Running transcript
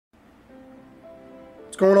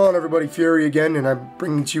going on, everybody? Fury again, and I'm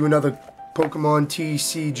bringing to you another Pokemon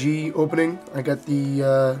TCG opening. I got the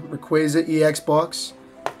Rayquaza EX box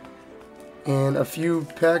and a few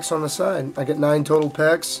packs on the side. I got 9 total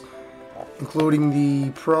packs, including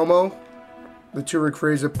the promo, the 2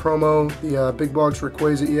 Rayquaza promo, the big box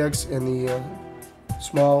Rayquaza EX, and the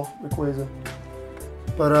small Rayquaza.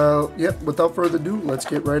 But yep, without further ado, let's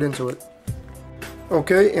get right into it.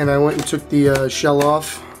 Okay, and I went and took the shell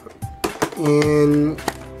off, and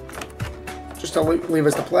just to leave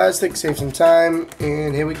us the plastic, save some time,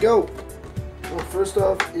 and here we go. Well, first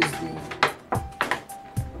off is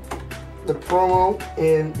the promo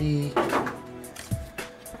and the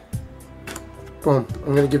boom.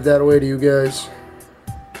 I'm gonna give that away to you guys.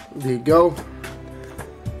 There you go.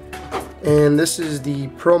 And this is the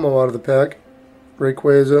promo out of the pack,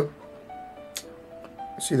 Rayquaza.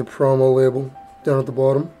 See the promo label down at the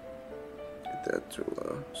bottom. Get that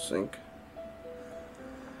to sync.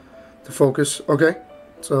 To focus. Okay,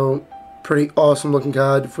 so pretty awesome looking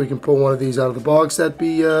card. If we can pull one of these out of the box, that'd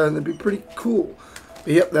be pretty cool.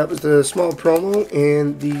 But yep, that was the small promo,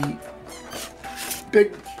 and the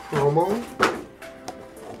big promo.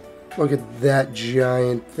 Look at that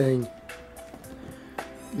giant thing.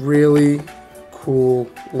 Really cool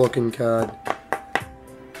looking card.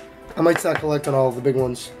 I might start collecting all of the big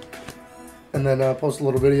ones, and then post a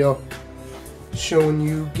little video showing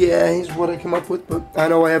you guys what I come up with. But I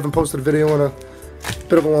know I haven't posted a video in a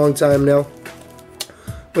bit of a long time now.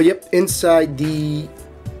 But yep, inside the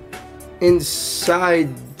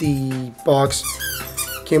box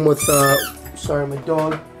came with sorry, my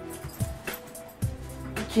dog.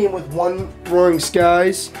 Came with 1 Roaring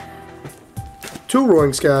Skies, 2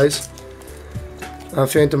 Roaring Skies,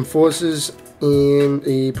 Phantom Forces, and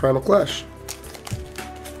a Primal Clash.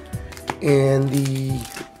 And the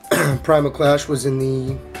Primal Clash was in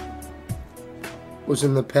the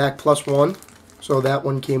pack +1, so that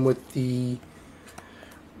one came with the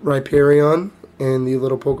Rayquaza and the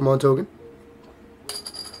little Pokemon token.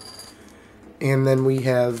 And then we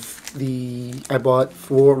have I bought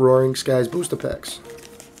 4 Roaring Skies booster packs.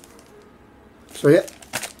 So yeah,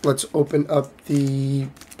 let's open up the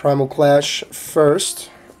Primal Clash first,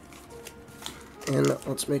 and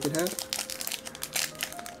let's make it happen.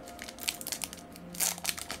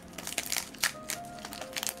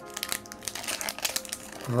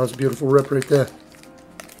 Oh, that's a beautiful rip right there.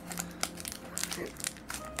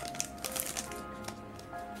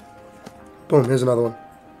 Boom, here's another one.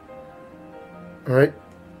 Alright,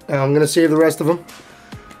 now I'm going to save the rest of them,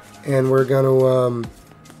 and we're going to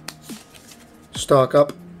stock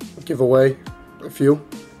up, give away a few.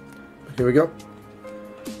 Here we go.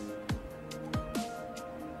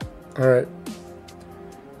 Alright,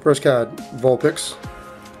 first card, Vulpix,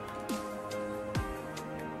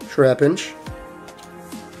 Trapinch,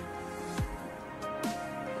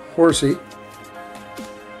 Horsey,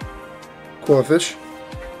 Corfish,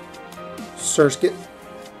 Surskit,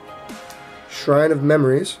 Shrine of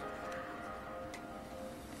Memories,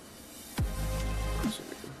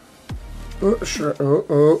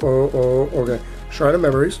 okay, Shrine of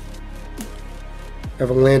Memories, have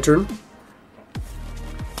a Lantern,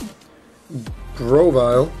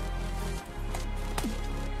 Grovyle,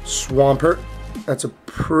 Swampert. That's a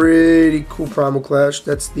pretty cool Primal Clash.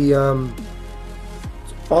 That's the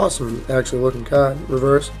it's awesome actually looking card,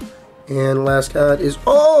 reverse. And last card is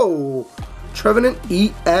Trevenant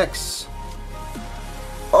EX.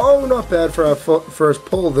 Oh, not bad for our first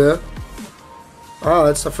pull there. Wow,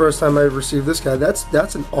 that's the first time I've received this card.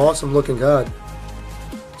 That's an awesome looking card.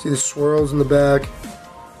 See the swirls in the back.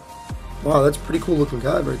 Wow, that's a pretty cool looking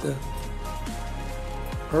card right there.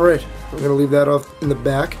 Alright, I'm going to leave that off in the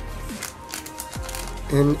back.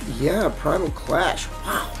 And yeah, Primal Clash.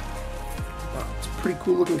 Wow. Wow, it's a pretty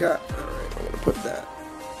cool looking card. Alright, I'm going to put that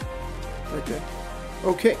right there.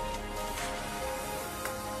 Okay.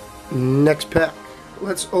 Next pack.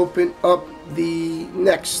 Let's open up the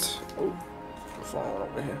next. Oh, I'm falling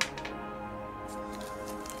over here.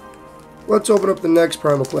 Let's open up the next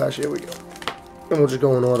Primal Clash. Here we go. And we'll just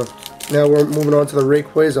go in order. Now we're moving on to the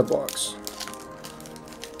Rayquaza box.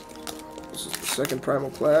 This is the second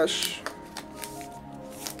Primal Clash.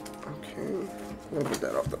 Okay. We'll put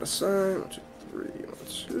that off to the side. 1, 2, 3, 1,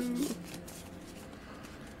 2.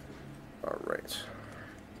 Alright.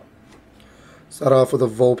 Start off with a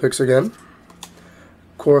Vulpix again.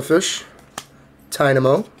 Corfish,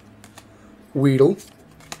 Tynamo, Weedle,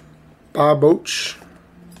 Barboach,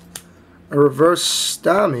 a reverse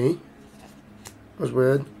Stami. That was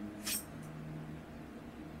weird.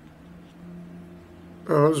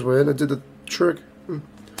 Oh, that was weird. I did the trick.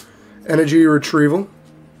 Energy Retrieval,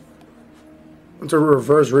 It's a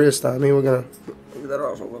reverse rare Stymie. We're gonna leave that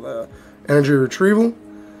off over there. Energy Retrieval,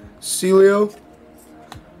 Celio,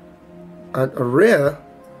 a rare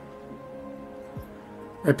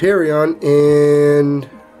Rayquaza, and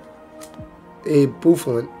a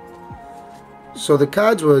Bouffalant. So the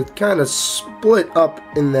cards were kind of split up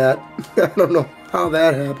in that. I don't know how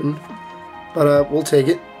that happened, but we'll take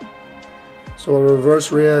it. So a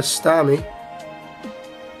reverse rare Stymie.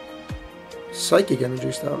 Psychic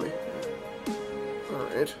Energy Stymie.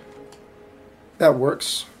 Alright. That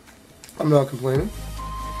works. I'm not complaining.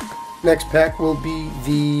 Next pack will be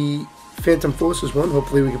the Phantom Forces one.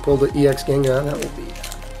 Hopefully we can pull the EX Gengar.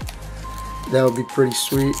 That would be pretty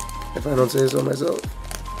sweet if I don't say so myself.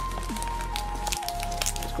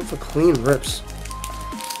 Let's go for clean rips.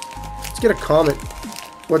 Let's get a comment.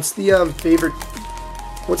 What's the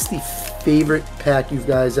favorite pack you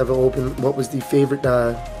guys ever opened? What was the favorite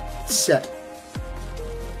set?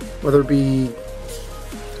 Whether it be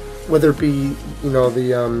you know,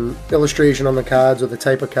 the illustration on the cards or the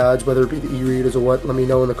type of cards, whether it be the e-readers or what, let me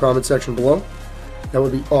know in the comment section below. That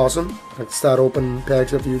would be awesome. I can start opening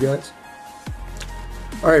packs up for you guys.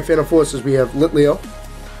 Alright, Phantom Forces, we have Litleo,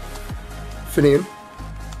 Finneon,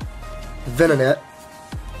 Venonat,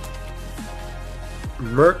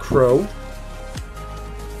 Murkrow,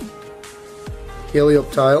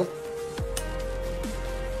 Helioptile,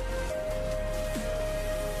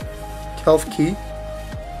 Kelfkey,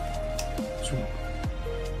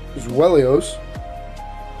 Zwellios, see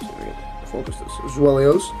if we can focus this,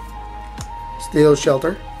 Zwellios, Steel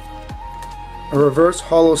Shelter, a reverse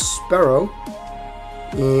Hollow Sparrow,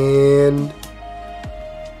 and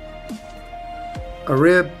a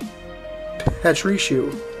rare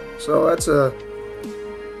Patricio. So that's a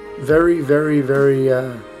very, very, very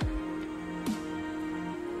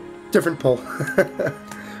different pull.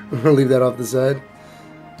 I'm going to leave that off the side.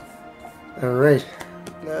 Alright,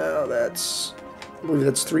 now I believe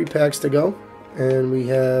that's 3 packs to go, and we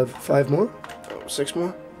have 5 more, 6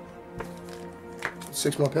 more,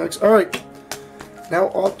 6 more packs. Alright, now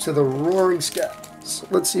up to the Roaring Skies.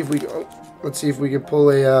 Let's see if we can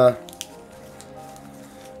pull a,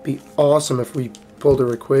 be awesome if we pulled a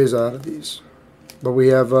Rayquaza out of these. But we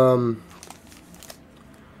have 3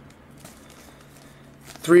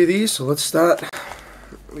 of these, so let's start.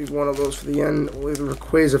 Leave one of those for the end. We'll leave the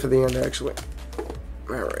Rayquaza for the end, actually.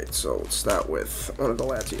 Alright, so let's start with one of the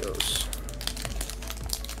Latios.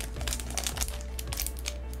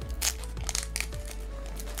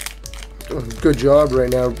 Doing a good job right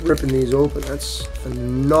now ripping these open. That's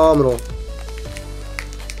phenomenal.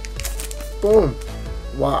 Boom.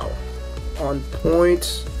 Wow. On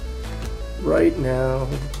point right now.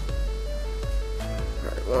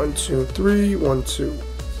 Alright, 1, 2, 3, 1, 2.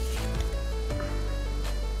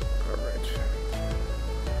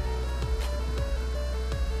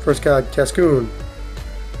 First card, Cascoon,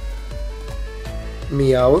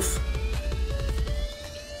 Meowth,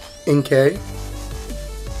 Inkay,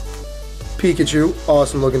 Pikachu,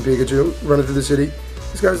 awesome looking Pikachu, running through the city.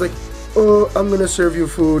 This guy's like, oh, I'm gonna serve you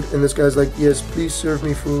food, and this guy's like, yes, please serve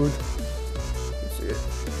me food. Let's see it.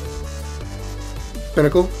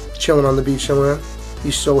 Pinnacle, chilling on the beach somewhere.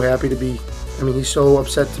 He's so happy to be, he's so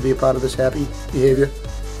upset to be a part of this happy behavior.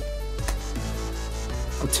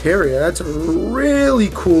 Altaria, that's a really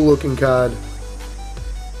cool looking card.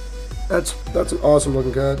 That's an awesome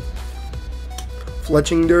looking card.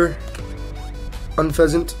 Fletchinder,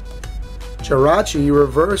 Unpheasant, Jirachi,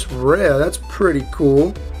 reverse rare, that's pretty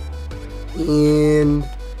cool. And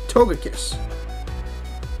Togekiss.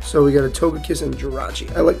 So we got a Togekiss and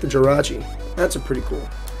Jirachi. I like the Jirachi. That's a pretty cool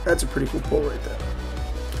pull right there.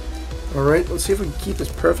 Alright, let's see if we can keep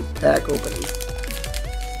this perfect pack opening.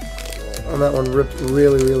 On that one ripped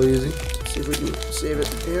really, really easy. Let's see if we can save it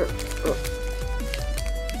here. Oh.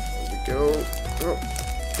 There we go. Oh.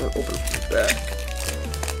 Open the back.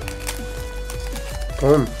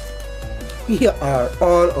 Boom. We are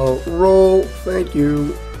on a roll. Thank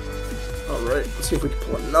you. Alright, let's see if we can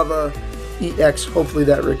pull another EX. Hopefully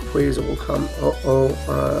that Rayquaza will come.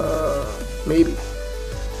 Maybe.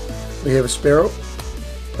 We have a Sparrow,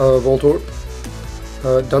 Voltorb,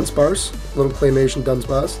 Dunsparce. Little claymation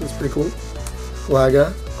Dunsparce, that's pretty cool.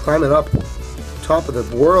 Glaga, climbing up top of the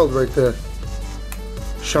world right there.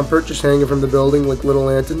 Shumpert just hanging from the building like little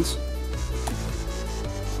lanterns.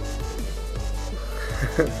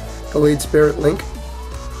 Gallade Spirit Link.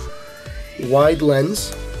 Wide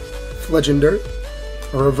Lens. Fletchinder.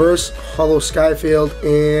 A reverse Hollow Skyfield,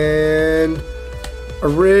 and a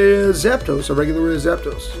rare Zapdos, a regular rare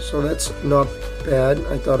Zapdos. So that's not bad.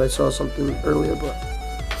 I thought I saw something earlier, but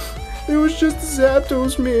it was just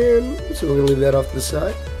Zapdos, man. So we're going to leave that off to the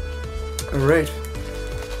side. Alright.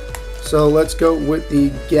 So let's go with the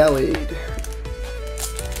Gallade.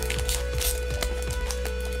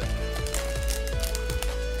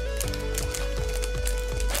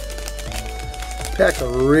 Packs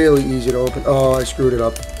are really easy to open. Oh, I screwed it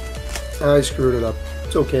up.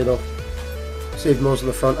 It's okay though. Saved most of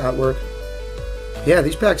the front artwork. Yeah,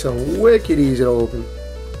 these packs are wicked easy to open.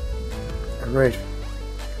 Alright.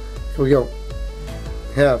 Here we go.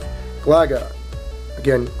 Have Glaga.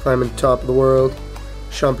 Again, climbing top of the world.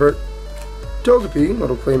 Shumpert. Togepi,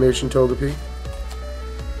 little claymation Togepi.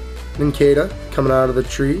 Nincada, coming out of the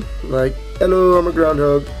tree. Like, hello, I'm a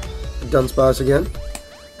groundhog. Dunsparce again.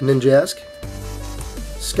 Ninjask.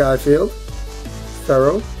 Skyfield.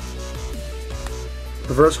 Pharaoh.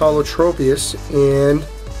 Reverse Holotropius. And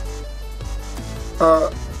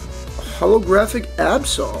holographic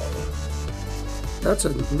Absol. That's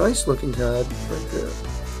a nice looking card right there.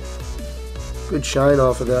 Good shine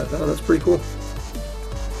off of that. Oh, that's pretty cool.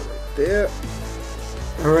 Right there.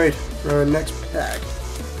 Alright, our next pack.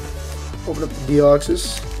 Open up the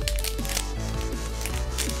Deoxys.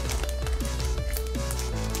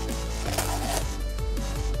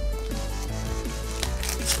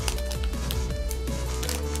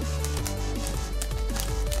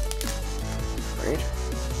 Alright.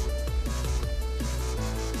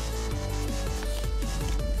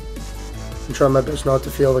 I'm trying my best not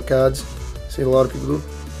to feel the cards. See, a lot of people do.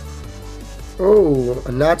 Oh,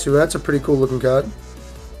 a Natsu. That's a pretty cool looking card.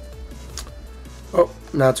 Oh,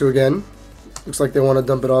 Natsu again. Looks like they want to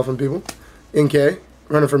dump it off on people. Inkay,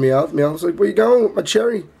 running for Meowth. Meowth's like, where you going with my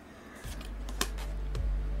cherry?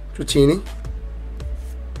 Dratini.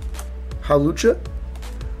 Halucha.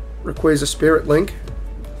 Rayquaza Spirit Link.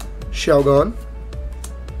 Shelgon.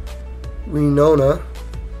 Winona.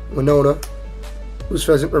 Loose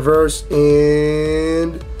Pheasant Reverse.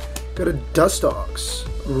 And got a Dustox.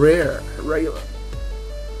 Rare. Regular.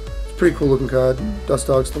 It's a pretty cool looking card.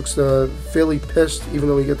 Dustox looks fairly pissed, even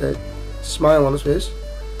though we get that smile on his face.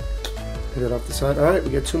 Get it off the side. Alright,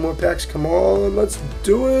 we got 2 more packs. Come on, let's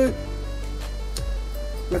do it.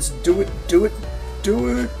 Let's do it.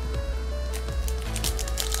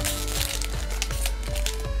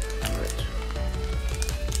 Alright.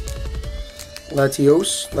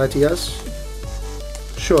 Latios.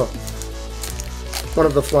 Sure. One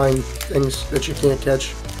of the flying things that you can't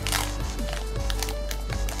catch.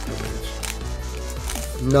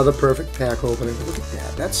 Another perfect pack opening. Look at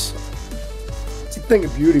that. That's a thing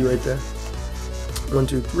of beauty right there. 1,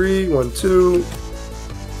 2, 3. 1, 2.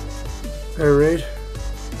 Alright.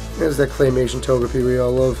 There's that claymation Togepi we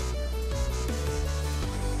all love.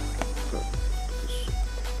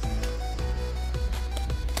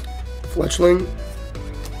 Fletchling.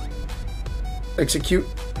 Execute.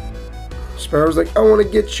 Sparrow's like, I want to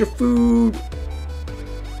get your food.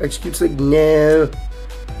 Execute's like, no.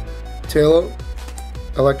 Tailo.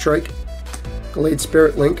 Electrike. Gallade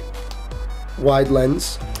Spirit Link. Wide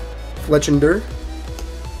Lens. Fletchender.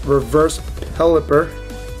 Reverse Pelipper.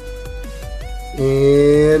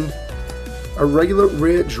 And a regular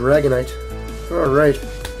rare Dragonite. Alright.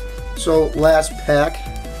 So, last pack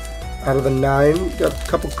out of the 9. Got a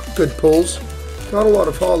couple good pulls. Not a lot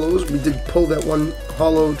of hollows. We did pull that one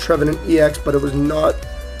hollow Trevenant EX, but it was not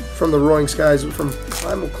from the Roaring Skies. It was from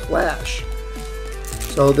Primal Clash.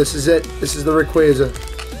 So this is it. This is the Rayquaza.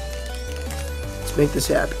 Let's make this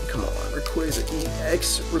happen. Come on, Rayquaza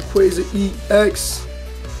EX. Rayquaza EX.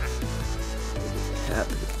 Make it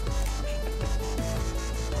happen.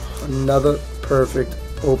 Another perfect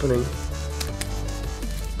opening.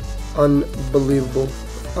 Unbelievable.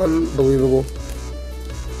 Unbelievable.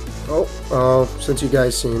 Oh, since you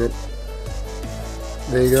guys seen it.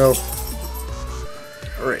 There you go.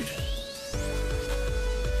 Alright.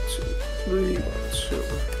 2, 3, 1, 2.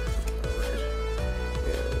 Alright.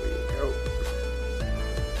 There we go.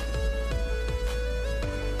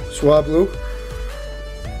 Swablu.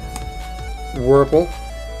 Whirlpool.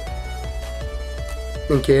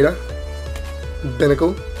 Nincada.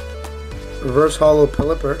 Binnacle. Reverse Hollow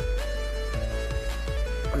Pelipper.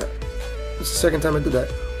 It's the second time I did that.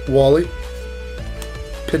 Wally.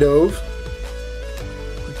 Pidove.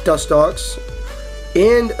 Dustox.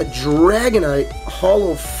 And a Dragonite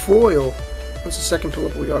Hollow Foil. That's the second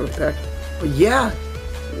Pelipper we got in the pack. But yeah.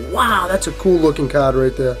 Wow, that's a cool looking card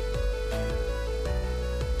right there.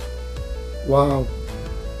 Wow.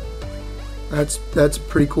 That's a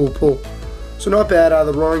pretty cool pull. So not bad out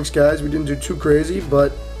of the Roaring Skies. We didn't do too crazy,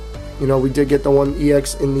 but you know, we did get the one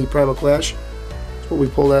EX in the Primal Clash. That's what we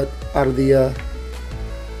pulled out of the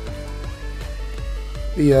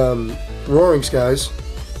Roaring Skies.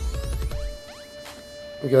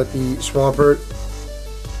 We got the Swampert,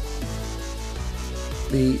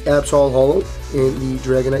 the Absol Holo in the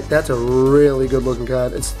Dragonite. That's a really good looking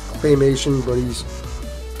card. It's claymation, but he's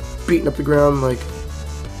beating up the ground like,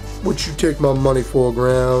 what you take my money for,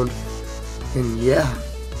 ground? And yeah.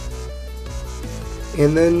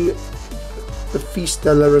 And then the Fils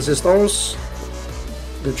de la Resistance,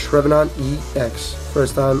 the Trevenant EX.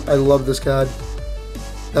 First time. I love this card.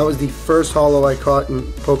 That was the first holo I caught in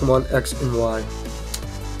Pokemon X and Y.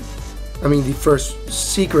 I mean, the first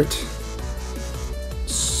secret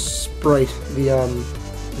sprite, the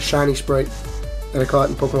shiny sprite that I caught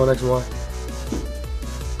in Pokemon X and Y.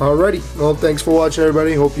 Alrighty, well, thanks for watching,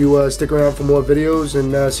 everybody. Hope you stick around for more videos,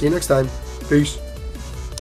 and see you next time. Peace.